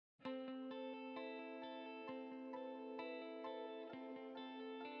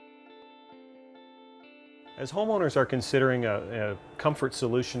As homeowners are considering a comfort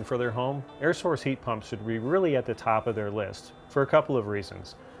solution for their home, air source heat pumps should be really at the top of their list for a couple of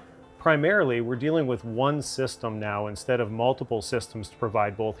reasons. Primarily, we're dealing with one system now instead of multiple systems to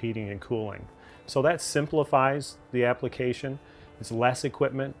provide both heating and cooling. So that simplifies the application. It's less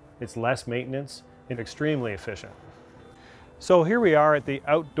equipment, it's less maintenance, and extremely efficient. So here we are at the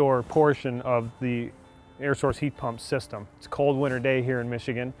outdoor portion of the air source heat pump system. It's a cold winter day here in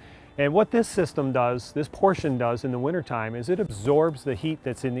Michigan. And what this system does, this portion does in the wintertime, is it absorbs the heat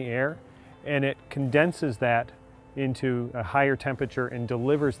that's in the air and it condenses that into a higher temperature and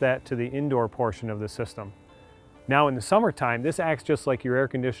delivers that to the indoor portion of the system. Now in the summertime, this acts just like your air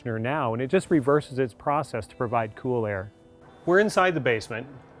conditioner now, and it just reverses its process to provide cool air. We're inside the basement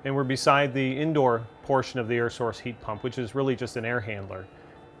and we're beside the indoor portion of the air source heat pump, which is really just an air handler.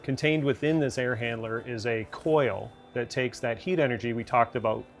 Contained within this air handler is a coil that takes that heat energy we talked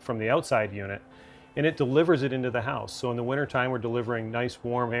about from the outside unit and it delivers it into the house. So in the wintertime, we're delivering nice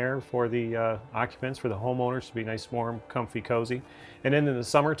warm air for the occupants, for the homeowners to be nice, warm, comfy, cozy. And then in the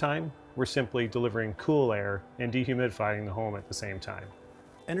summertime, we're simply delivering cool air and dehumidifying the home at the same time.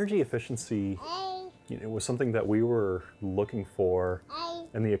 Energy efficiency was something that we were looking for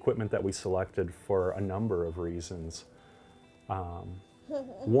in the equipment that we selected for a number of reasons.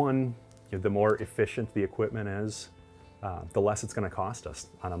 One, the more efficient the equipment is, the less it's going to cost us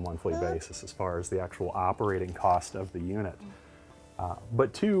on a monthly basis as far as the actual operating cost of the unit.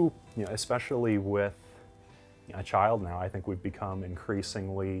 But two, especially with a child now, I think we've become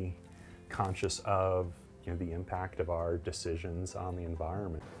increasingly conscious of the impact of our decisions on the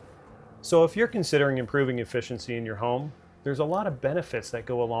environment. So if you're considering improving efficiency in your home, there's a lot of benefits that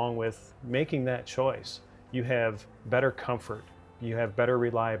go along with making that choice. You have better comfort, you have better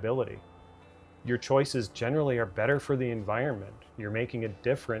reliability. Your choices generally are better for the environment. You're making a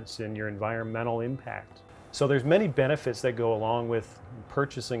difference in your environmental impact. So there's many benefits that go along with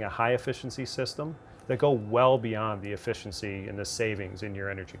purchasing a high efficiency system that go well beyond the efficiency and the savings in your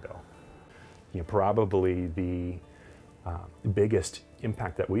energy bill. Probably the biggest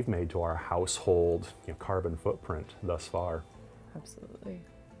impact that we've made to our household carbon footprint thus far. Absolutely.